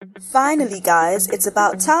Finally, guys, it's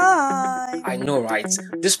about time. I know, right?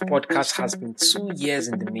 This podcast has been 2 years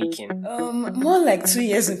in the making. More like 2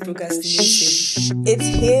 years in procrastination. It's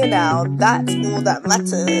here now. That's all that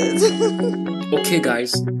matters. Okay,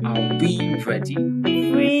 guys, are we ready?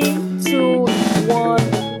 3, 2,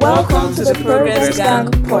 1. Welcome to the Progress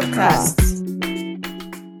Gang podcast.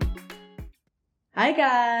 Hi,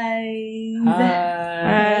 guys. Hi.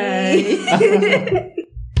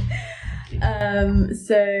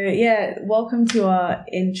 Welcome to our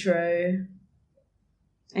intro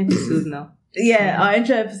episode now. Yeah, our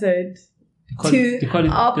intro episode to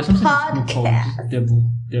our podcast. Debut.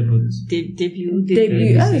 Debut. Debut. You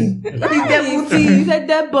said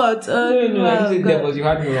debut. No, you said debut. You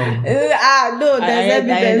had me wrong. No, there's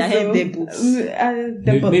evidence. I had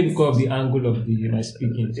debut. Maybe because of the angle of my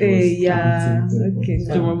speaking. Yeah. Okay.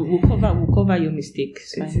 So we'll cover your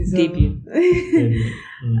mistakes. Debut.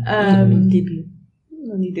 Debut.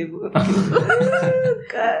 No need debut. God.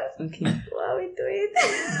 Okay. What are we doing?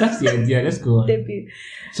 That's the idea. Let's go on. Debut.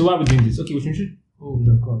 So why are we doing this? Okay, we should. Oh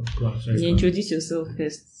no, go on. Sorry, you introduce yourself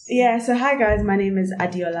first. Yeah, so hi guys, my name is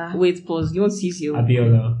Adiola. Wait, pause. You want to use your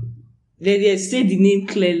Abiola. They say the name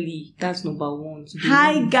clearly. That's number one.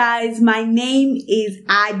 Hi guys, my name is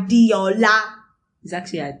Adiola. It's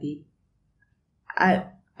actually Ade.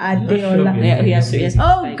 Adiola. Sure. Yes.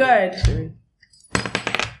 Oh, good. Sorry.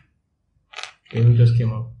 It just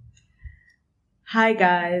came up. Hi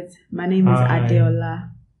guys, my name is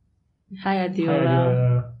Adiola. Hi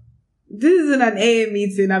Adiola. This isn't an AA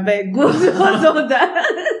meeting. I bet go on that.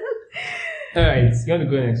 Alright, you want to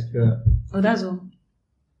go next? Oh, that's all.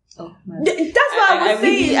 Oh, man. That's what I was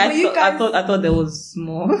saying. I thought there was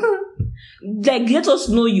more. Like, let us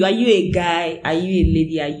know you. Are you a guy? Are you a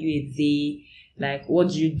lady? Are you a they? Like, what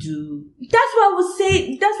do you do? That's what I was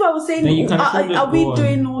saying. Are we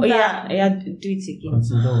doing all that? Yeah, do it again.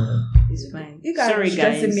 It's fine. You guys are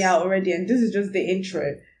stressing me out already, and this is just the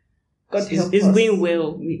intro. God help us. It's going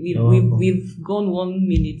well. We've gone 1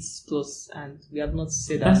 minute plus, and we have not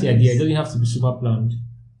said that. That's the idea. It doesn't have to be super planned.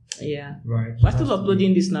 Yeah. Right. We're still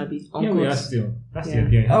uploading this now. Yeah, we are still. That's the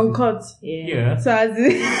idea. Uncut. Yeah. So as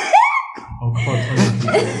Uncut.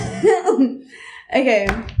 Okay,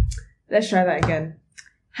 let's try that again.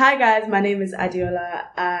 Hi guys, my name is Adiola.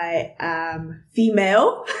 I am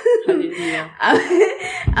female.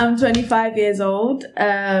 I'm 25 years old.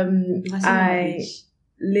 I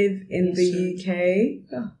live in the UK.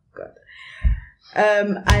 Oh God.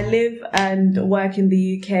 I live and work in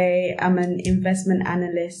the UK. I'm an investment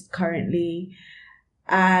analyst currently,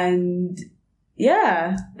 and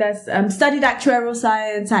yeah, that's studied actuarial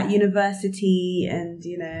science at university, and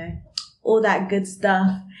all that good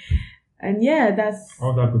stuff. And yeah, that's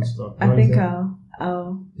all that good stuff. I think I'll.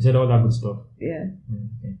 You said all that good stuff. Yeah.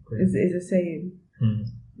 Okay, great. Is a saying.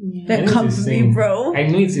 Yeah. Don't come for me, bro. I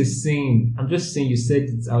know it's a saying. I'm just saying you said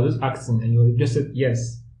it. I was just asking, and you just said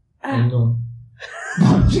yes. I know.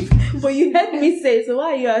 But you heard me say, so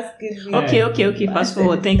why are you asking me? Okay. Fast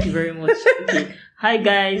forward. Thank you very much. Okay. Hi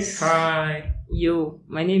guys. Hi. Yo,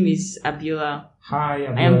 my name is Abiola. Hi,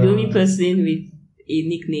 Abiola. I am the only person with a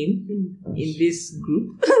nickname in this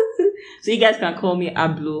group. So you guys can call me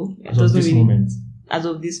Ablo. As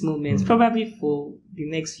of this moment. Probably for the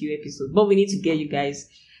next few episodes. But we need to get you guys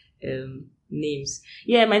names.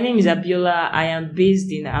 Yeah, my name is Abiola. I am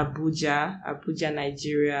based in Abuja,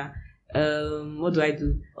 Nigeria. What do I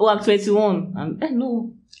do? Oh, I'm 21. I'm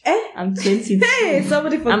 22. Hey,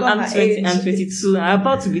 somebody forgot I'm my 20. age. I'm 22. I'm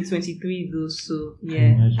about to be 23 though. So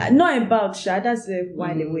yeah. Not about Sha. That's a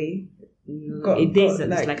while away. No, a day is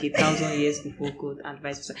like 1,000 years before God and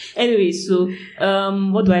vice versa. Anyway, so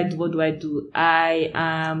what do I do?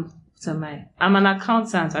 I'm an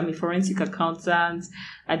accountant. I'm a forensic accountant.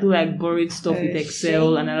 I do like borrowed stuff with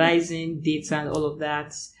Excel, analyzing data and all of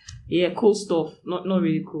that. Yeah, cool stuff. Not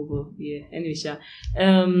really cool, but yeah. Anyway, Sha.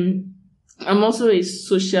 I'm also a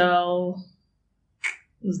social.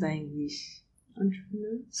 What's that English?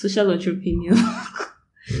 Entrepreneur. Social entrepreneur.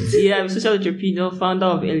 Yeah, I'm a social entrepreneur, founder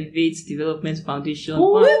of Elevate Development Foundation.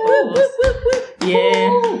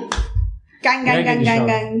 Yeah.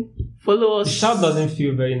 Gang. Follow us. The shout doesn't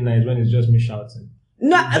feel very nice when it's just me shouting.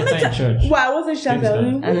 No, I church. Well, I wasn't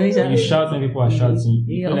shouting. When you shout when people are shouting,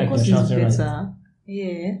 you feel like you're shouting right.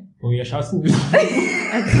 Yeah. When you're shouting,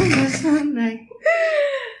 I don't understand. Like,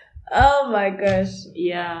 oh my gosh.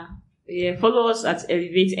 Yeah. Yeah, follow us at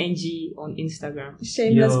Elevate NG on Instagram.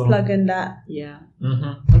 Shameless plug in that. Yeah.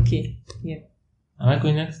 Mm-hmm. Okay. Yeah. Am I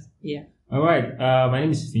going next? Yeah. All right. My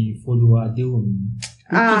name is Followa Dewumi.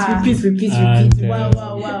 Repeat. And,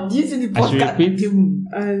 Wow. Do you see the I should podcast? repeat.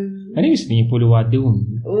 My name is Followa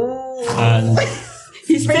Dewumi. Oh. And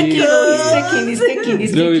He's taking.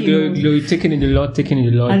 Glory, taking in the Lord, taking in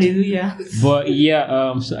the Lord. Hallelujah. But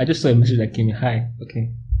yeah, so I just saw a message that came in. Hi,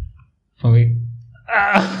 okay. For me.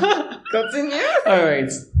 Continue. All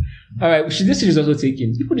right. This is also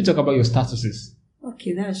taken. People need to talk about your statuses.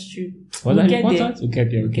 Okay, that's true. Was that important? We'll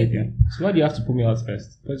get there. So why do you have to put me out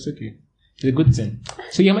first? But it's okay. It's a good thing.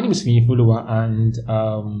 So yeah, my name is Finny Follower, and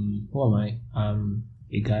who am I? I'm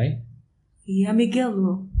a guy. Yeah, I'm a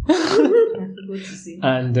girl. I forgot to say.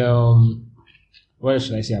 And what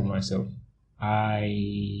should I say about myself? I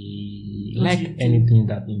like anything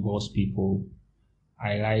that involves people.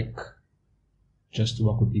 I like just to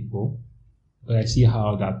work with people, but I see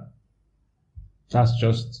how that's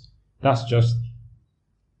just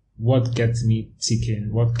what gets me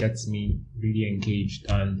ticking, what gets me really engaged.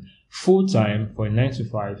 And full time for a 9 to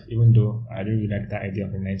 5, even though I don't really like the idea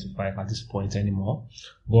of a 9 to 5 at this point anymore.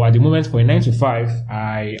 But at the moment, for a 9 to 5,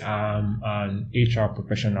 I am an HR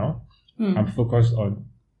professional. I'm focused on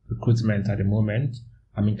recruitment at the moment.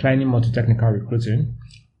 I'm inclining more to technical recruiting,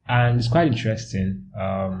 and it's quite interesting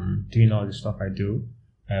doing all the stuff I do.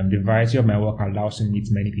 The variety of my work allows me to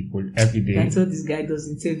meet many people every day. That's what this guy does,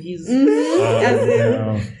 interviews.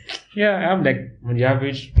 Yeah, I have like on the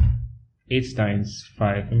average 8 times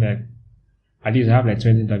 5. I'm like, at least I have like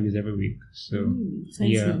 20 interviews every week. So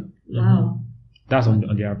yeah, wow, that's on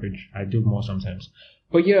the average. I do more sometimes,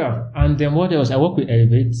 but yeah. And then what else? I work with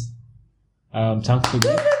Elevate,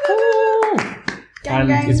 thankfully,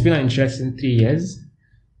 and it's been an interesting 3 years.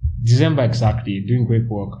 December exactly, doing great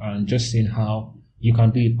work and just seeing how you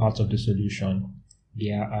can be part of the solution.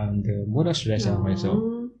 Yeah, and what else should I say about myself?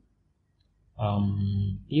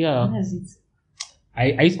 Yeah. What is it?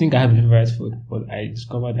 I think I have a favorite food, but I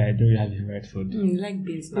discovered that I don't really have a favorite food. You like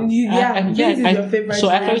beans now. Beans is your favorite. So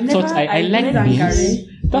I actually thought I like beans.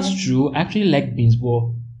 That's true. I actually like beans,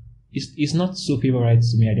 but it's not so favorite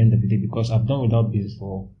to me at the end of the day because I've done without beans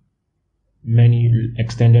for many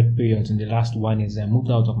extended periods. In the last 1 year, I moved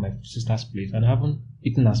out of my sister's place and I haven't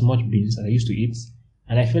eaten as much beans as I used to eat,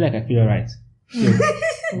 and I feel like I feel alright. So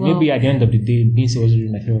maybe at the end of the day, beans was really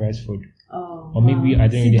my favorite food. Or maybe I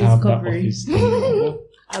don't really have that office anymore.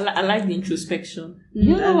 I like the introspection.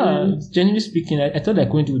 Yeah, generally speaking, I thought I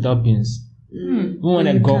couldn't do without beans. Even when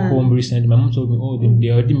I got home recently, my mom told me, they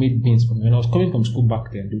already made beans for me. When I was coming from school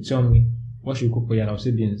back then, they would tell me, what should we cook for you? And I would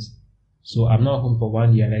say beans. So I'm now home for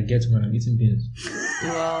 1 year and I get when I'm eating beans.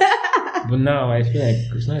 Wow. But now I feel like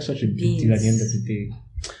it's not such a big deal at the end of the day.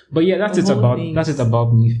 But yeah, that's it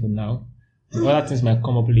about me for now. The other things might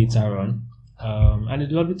come up later on. And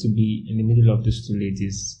it's lovely to be in the middle of these two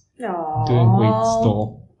ladies. Aww. Doing great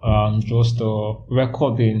stuff. Just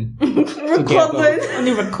recording together.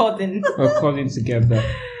 Only recording. Recording together.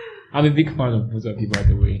 I'm a big fan of both of you, by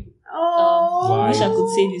the way. I wish I could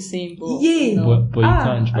say the same, but but you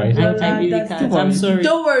can't, right? I really can't. I'm sorry.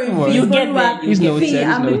 Don't worry. You get there.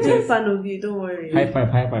 I'm a big fan of you. Don't worry. High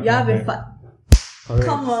five. You have a fan.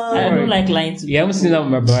 Come on. I don't like lying to you. You haven't seen that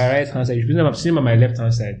on my right hand side. I've seen it on my left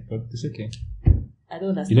hand side, but it's okay. I don't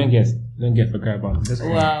understand. You don't get forget about it. That's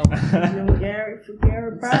wow. Don't forget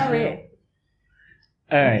about it.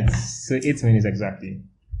 Alright, so 8 minutes exactly.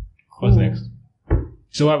 What's next?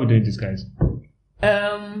 So why are we doing this, guys?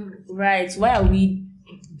 Right. Why are we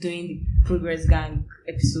doing the Progress Gang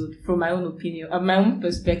episode? From my own opinion, my own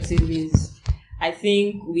perspective is, I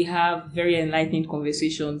think we have very enlightening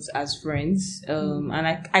conversations as friends, and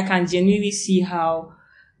I can genuinely see how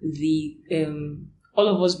the all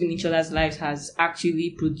of us being in each other's lives has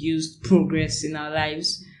actually produced progress in our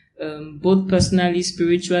lives, both personally,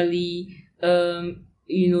 spiritually,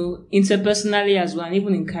 interpersonally as well, and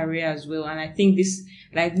even in career as well. And I think this,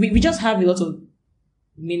 like, we just have a lot of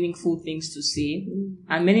meaningful things to say.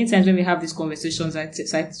 And many times when we have these conversations, I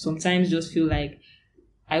sometimes just feel like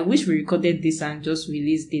I wish we recorded this and just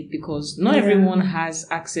released it, because not everyone has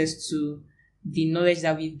access to the knowledge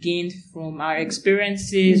that we've gained from our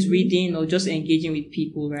experiences, reading, or just engaging with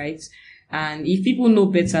people, right? And if people know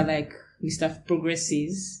better, like Mr. Progress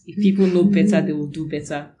says, if people know better, they will do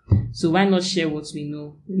better. So why not share what we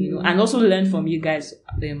know, and also learn from you guys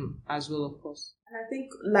as well, of course. And I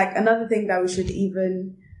think, like, another thing that we should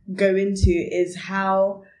even go into is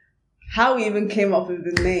how we even came up with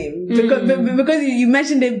the name. Because you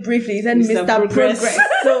mentioned it briefly. You said Mr. Progress.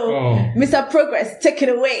 So, Mr. Progress, take it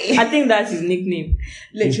away. I think that's his nickname.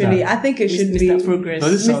 Literally. I think it should be Mr. Progress.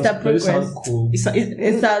 Mr. Progress. It sounds cool. It sounds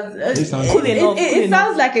cool enough. It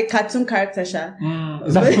sounds like a cartoon character, Sha.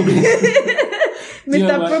 Is that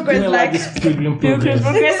Mr. Progress, like Pilgrim Progress.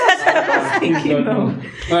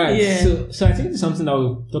 Alright, Yeah. so I think it's something that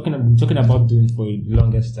we're talking about doing for the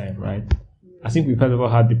longest time, right? I think we've heard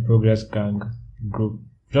about how the Progress Gang group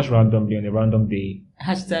just randomly on a random day.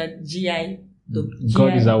 Hashtag GI.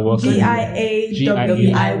 God is at work.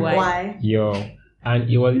 GIAWIY. Yo, and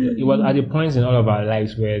it was at the points in all of our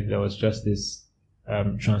lives where there was just this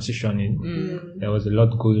transitioning. There was a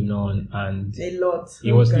lot going on, and A lot.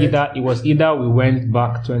 it was either we went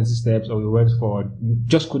back 20 steps or we went forward. We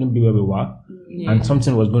just couldn't be where we were, and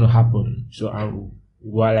something was going to happen. So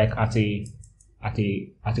we were like at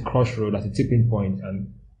a crossroad, at a tipping point,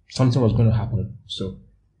 and something was going to happen. So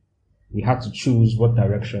we had to choose what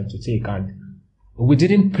direction to take, and we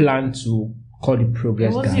didn't plan to call it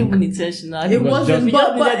Progress It wasn't Gang. even intentional. It wasn't, we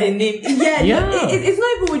just needed a name. Yeah. It's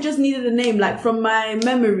not even we just needed a name. Like from my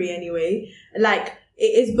memory, anyway. Like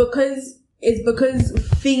it's because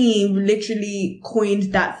Thingy literally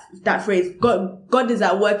coined that phrase. God is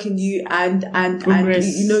at work in you, and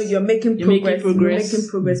you're making progress. You're making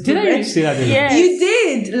progress. Did I even say that? Yes. You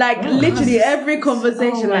did. Like literally every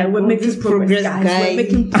conversation, we're making progress, guys. We're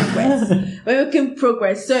making progress. We're making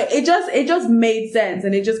progress. So it just made sense,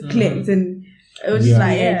 and it just clicked, and it was just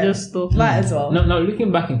just stuff. might as well. Now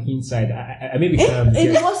looking back in hindsight, I maybe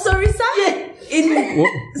Sorry, sir.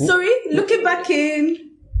 Sorry, looking back in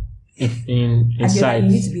in Adiola, you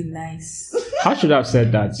need to sight. be nice. How should I have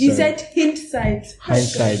said that? You Sorry. said hindsight.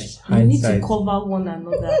 hindsight. You need to Hindsight. cover one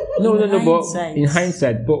another. No, but Hindsight. in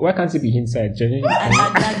hindsight, but why can't it be hindsight? Genuinely.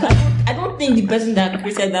 I don't think the person that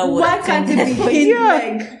created that word. Why can't it be hind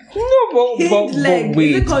leg? No, Hind leg. Is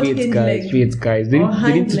wait, it called hind leg? guys. They Or didn't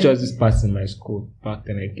hind teach leg? us this part in my school back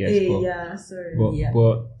then, I guess. Yeah, sorry.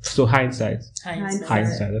 But so hindsight.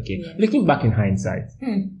 Hindsight. Okay. Yeah. Looking back in hindsight,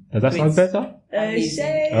 does that sound Great. better?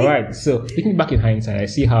 Shay. All right. So looking back in hindsight, I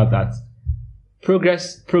see how that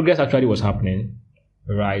progress actually was happening.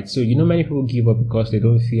 Right. So many people give up because they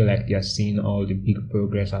don't feel like they are seeing all the big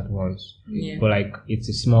progress at once. Yeah. But like it's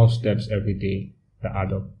the small steps every day that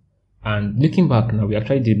add up. And looking back now, we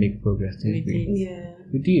actually did make progress. Didn't we? Yeah.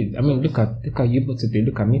 We did. I mean, look at you today.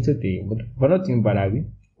 Look at me today. But we're not doing bad, are we?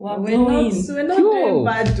 We're We're not doing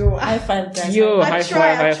bad though. High five, guys. Yo, I high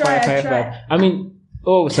try. five. I mean,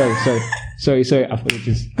 oh, sorry.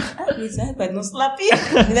 Apologies. Please, high five, no slapping.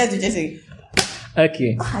 Let's just say,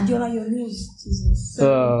 Okay. Adiola, your news. Jesus.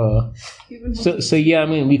 So yeah, I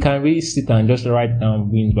mean, we can really sit and just write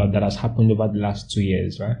down wins that has happened over the last 2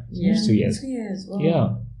 years, right? Yeah. 2 years. 2 years. Wow.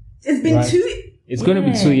 Yeah. It's been Right. 2. It's going to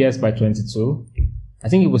be 2 years by 22. I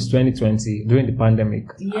think it was 2020 during the pandemic.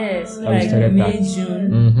 Yes, we like started May, that.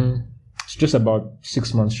 June. It's just about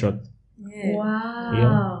 6 months short. Yeah.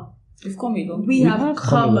 Wow. We've come a long We way. have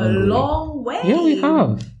come a long way. Yeah, we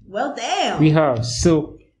have. Well, damn. We have.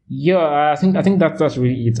 So yeah, I think that's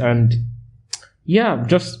really it. And yeah,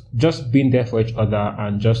 just being there for each other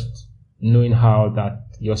and just knowing how that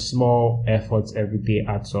your small efforts every day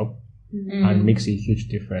adds up and makes a huge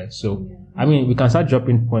difference. So I mean, we can start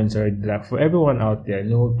dropping points already. Like for everyone out there,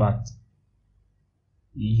 know that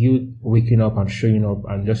you waking up and showing up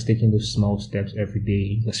and just taking those small steps every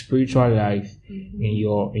day in your spiritual life, in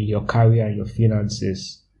your career, and your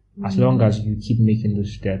finances, as long as you keep making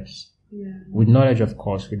those steps with knowledge, of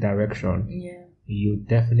course, with direction, you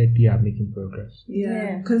definitely are making progress.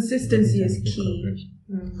 Yeah. Consistency is Making key. progress.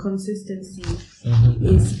 Consistency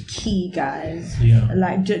is key, guys. Yeah.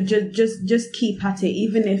 Like just keep at it,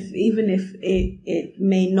 even if it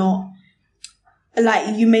may not,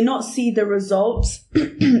 like, you may not see the results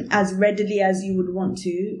as readily as you would want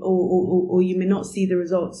to, or you may not see the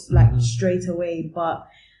results like straight away, but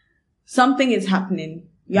something is happening.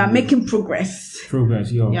 You are making progress.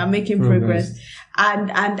 Progress, yo. You are making progress.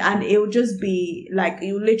 And it'll just be like,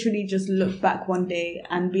 you'll literally just look back one day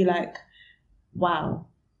and be like, wow.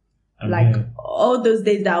 Like all those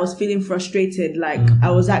days that I was feeling frustrated, like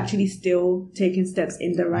I was actually still taking steps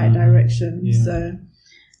in the right direction. Yeah. So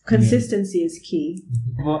consistency is key.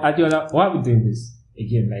 Well, Adiola, why are we doing this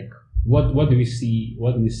again? Like, what do we see?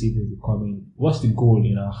 What do we see this becoming? What's the goal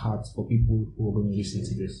in our hearts for people who are going to listen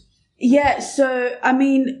to this? Yeah, so I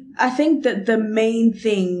mean, I think that the main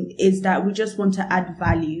thing is that we just want to add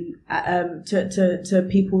value to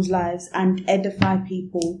people's lives and edify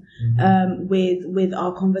people with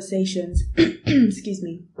our conversations. Excuse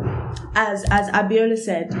me. As Abiola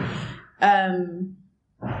said,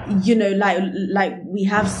 like we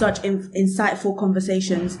have such insightful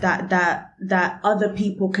conversations that other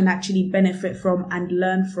people can actually benefit from and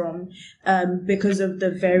learn from, because of the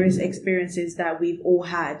various experiences that we've all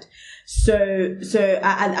had. So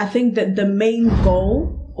I think that the main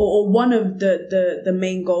goal, or one of the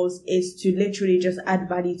main goals, is to literally just add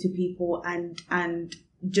value to people and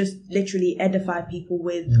just literally edify people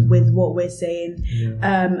with what we're saying,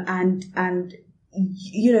 and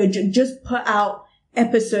just put out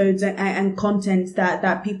episodes and content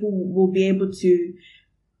that people will be able to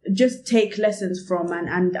just take lessons from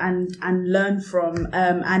and learn from,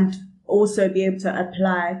 and also be able to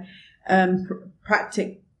apply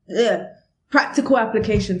practical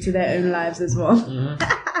application to their own lives as well.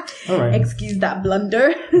 All right. Excuse that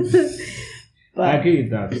blunder. But I agree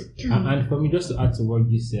with that. And for me, just to add to what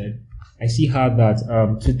you said, I see how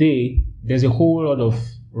that today there's a whole lot of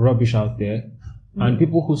rubbish out there, and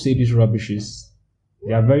people who say these rubbishes,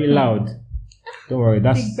 they are very loud. Don't worry,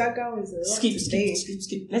 that's Skip.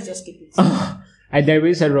 Let's just skip it. I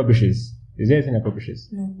already said rubbishes. Is there anything like rubbishes?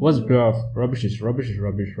 No. What's the plural of rubbishes? Rubbishes.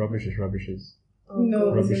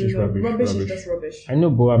 no, Rubbish is rubbish rubbish. is just rubbish. I know,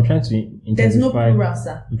 but I'm trying to intensify. There's no plural,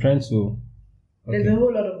 sir. I'm trying to. There's a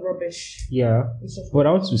whole lot of rubbish. Yeah, but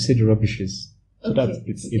I want to say the rubbishes so that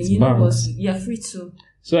it's You know what? bangs. You're free to.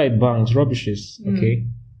 So it bangs rubbishes. Okay,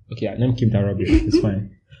 let me keep that rubbish. It's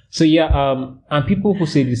fine. So and people who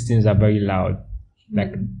say these things are very loud,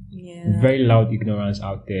 like very loud ignorance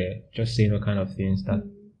out there, just saying all kind of things that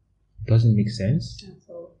doesn't make sense.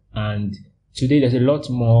 And today there's a lot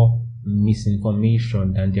more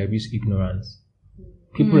misinformation than there is ignorance.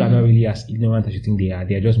 People are not really as ignorant as you think they are.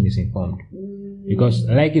 They are just misinformed. Because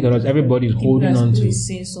like it or not, everybody is holding on to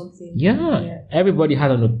saying something. Yeah, everybody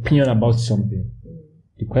has an opinion about something.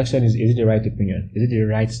 The question is it the right opinion? Is it the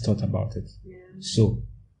right thought about it? So,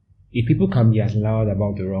 if people can be as loud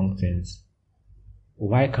about the wrong things,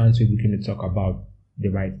 why can't we begin to talk about the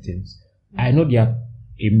right things? I know there are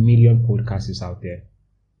a million podcasts out there,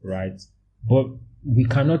 right? But we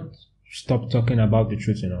cannot stop talking about the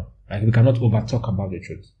truth, Like we cannot over talk about the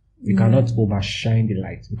truth. We cannot overshine the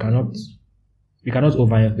light. We cannot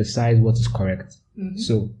overemphasize what is correct.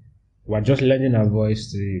 So we're just lending our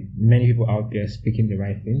voice to many people out there speaking the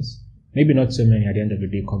right things. Maybe not so many at the end of the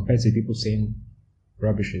day compared to people saying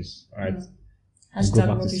rubbishes, right? Hashtag go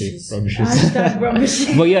back rubbishes. to say rubbishes. Hashtag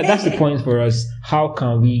rubbish. But yeah, that's the point for us. How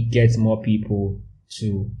can we get more people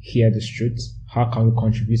to hear this truth? How can we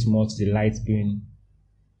contribute more to the light being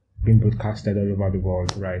broadcasted all over the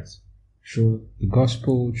world, right? Through the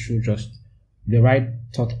gospel, through just the right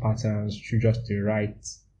thought patterns, through just the right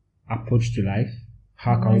approach to life.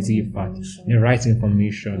 How can we give the right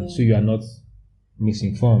information so you are not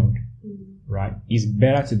misinformed, right? It's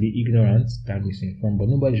better to be ignorant than misinformed, but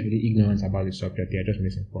nobody's really ignorant about the subject. They're just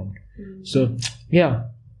misinformed. So,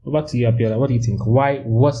 over to you, Abiola. What do you think?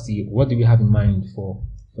 What do we have in mind for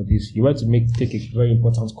this? You want to take a very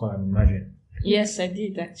important call, I'm imagining. Yes, I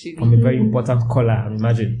did actually. From a very important caller, I'm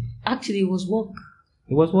imagining. Actually, it was work.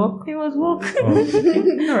 It was work? It was work.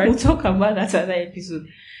 Oh. All right. We'll talk about that another episode.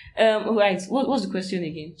 Right. What's the question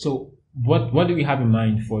again? So, what do we have in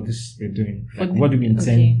mind for this we're doing? What do we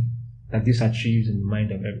intend that this achieves in the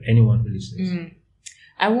mind of anyone who listens?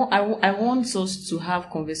 I want us to have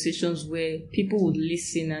conversations where people would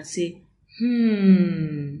listen and say,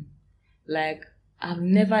 like, I've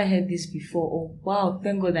never heard this before. Oh, wow,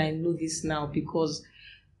 thank God I know this now. Because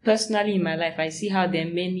personally in my life, I see how there are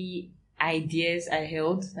many ideas I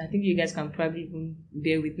held. I think you guys can probably even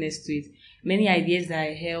bear witness to it. Many ideas that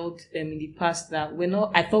I held in the past that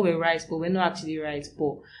I thought were right, but were not actually right.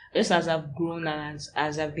 But just as I've grown and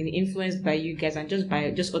as I've been influenced by you guys and just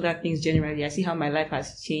by just other things generally, I see how my life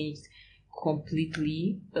has changed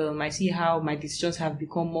completely. I see how my decisions have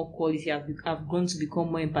become more quality. I've grown to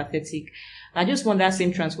become more empathetic. I just want that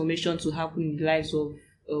same transformation to happen in the lives of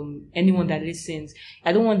anyone that listens.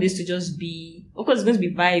 I don't want this to just be, of course, it's going to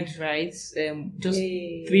be vibes, right? Just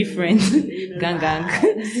three friends, gang,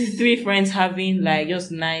 three friends having like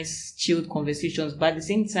just nice, chilled conversations. But at the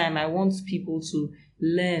same time, I want people to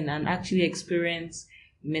learn and actually experience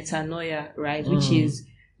metanoia, right? Which is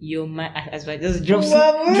your mind. As I just drop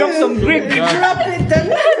some Greek. Drop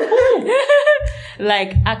it.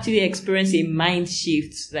 Like actually experience a mind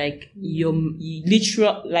shift, like your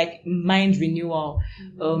literal like mind renewal,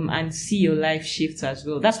 and see your life shift as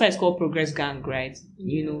well. That's why it's called Progress Gang, right?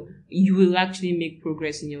 You will actually make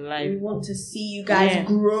progress in your life. We want to see you guys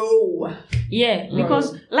grow. Yeah,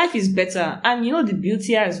 because life is better. And the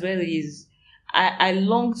beauty as well is I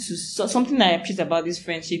long to something I appreciate about this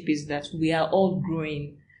friendship is that we are all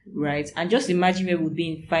growing. Right. And just imagine where we'll be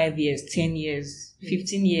in 5 years, 10 years,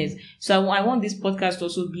 15 years. So I want this podcast to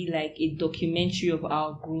also be like a documentary of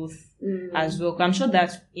our growth as well. I'm sure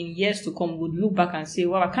that in years to come, we'll look back and say,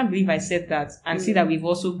 wow, I can't believe I said that, and see that we've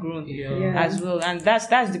also grown as well. And that's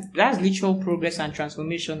literal progress and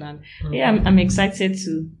transformation. And I'm excited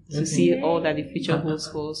to see all that the future holds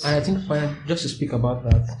for us. And I think just to speak about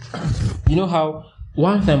that, you know how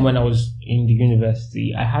one time when I was in the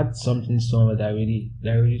university, I had something somewhere that I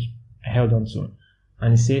really held on to.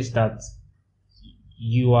 And it says that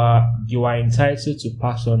you are entitled to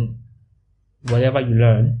pass on whatever you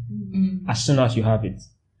learn as soon as you have it.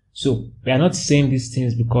 So we are not saying these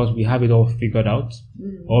things because we have it all figured out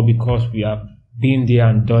or because we have been there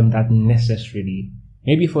and done that necessarily.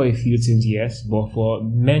 Maybe for a few things, yes, but for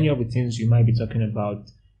many of the things you might be talking about,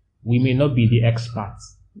 we may not be the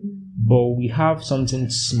experts, but we have something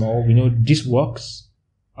small. We know this works,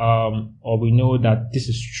 or we know that this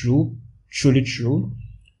is true, truly true,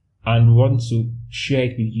 and want to share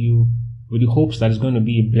it with you with the hopes that it's going to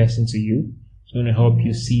be a blessing to you. It's going to help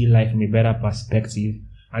you see life from a better perspective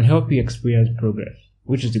and help you experience progress,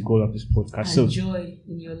 which is the goal of this podcast. And joy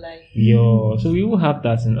in your life. So we will have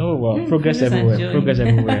that, and progress everywhere. Progress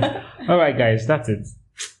everywhere. All right, guys, that's it.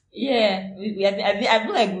 Yeah, I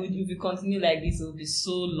feel like if we continue like this, it will be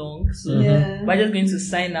so long. So we're just going to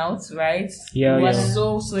sign out, right? Yeah, we're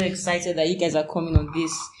so excited that you guys are coming on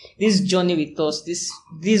this journey with us. This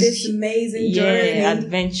amazing journey,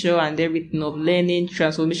 adventure, and everything of learning,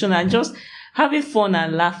 transformation, and just having fun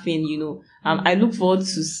and laughing. I look forward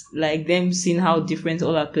to like them seeing how different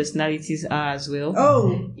all our personalities are as well.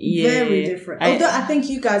 Oh, yeah, very different. Although I think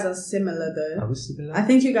you guys are similar, though. Are we similar? I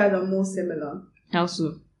think you guys are more similar. How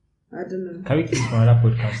so? I don't know. Can we keep it for another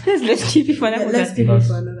podcast? Let's keep it for another podcast. Let's keep it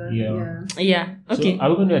for another. Yeah. Okay. So are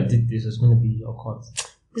we going to edit this? It's going to be your cut.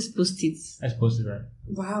 Let's post it. Let's post it, right?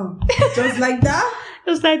 Wow. Just like that?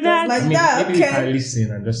 Just like that. Maybe you can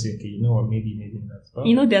listen and just say, okay, you know what, maybe not.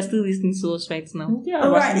 But they're still listening to us right now. Yeah.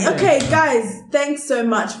 All right. Okay, guys. Thanks so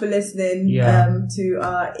much for listening to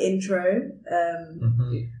our intro.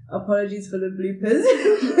 Apologies for the bloopers.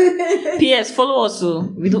 P.S. Follow us. So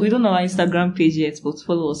we don't know our Instagram page yet, but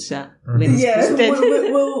follow us. We'll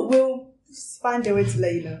find a way to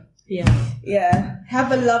let you know. Yeah.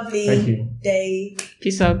 Have a lovely day.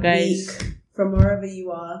 Peace out, guys. Week from wherever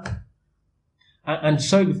you are. And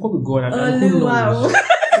sorry, before we go on, who knows?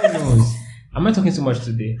 Am I talking too much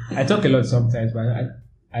today? I talk a lot sometimes, but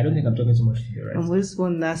I don't think I'm talking too much today, right? And this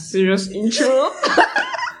one, that serious intro.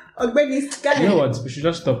 You know what? We should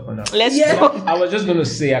just stop for now. Let's stop. I was just going to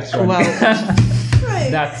say, actually,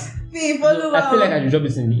 that I feel like I should drop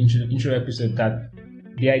this in the intro episode that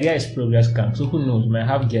the idea is progress camp. So who knows? We might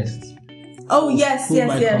have guests. Oh, yes.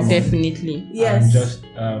 Definitely. Yes. And just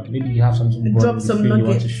maybe you have something drop some nuggets you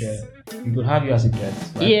want to share. We could have you as a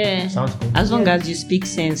guest. Right? Yeah. Sounds good. As long as you speak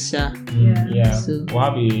sense, Yeah. So we'll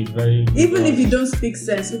have a very... Even if you don't speak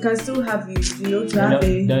sense, we can still have you, to have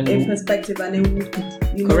a perspective and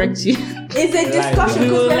then correct you. It's a discussion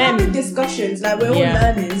because we're having discussions. Like, we're all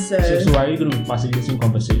learning, so are you going to be facilitating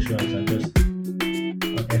conversations and just...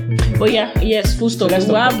 Oh yeah, yes, full stop. So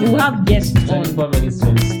we'll have guests on. 24 minutes,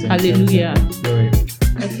 20, Hallelujah.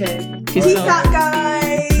 okay. Peace out,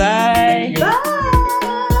 guys. Bye. Bye.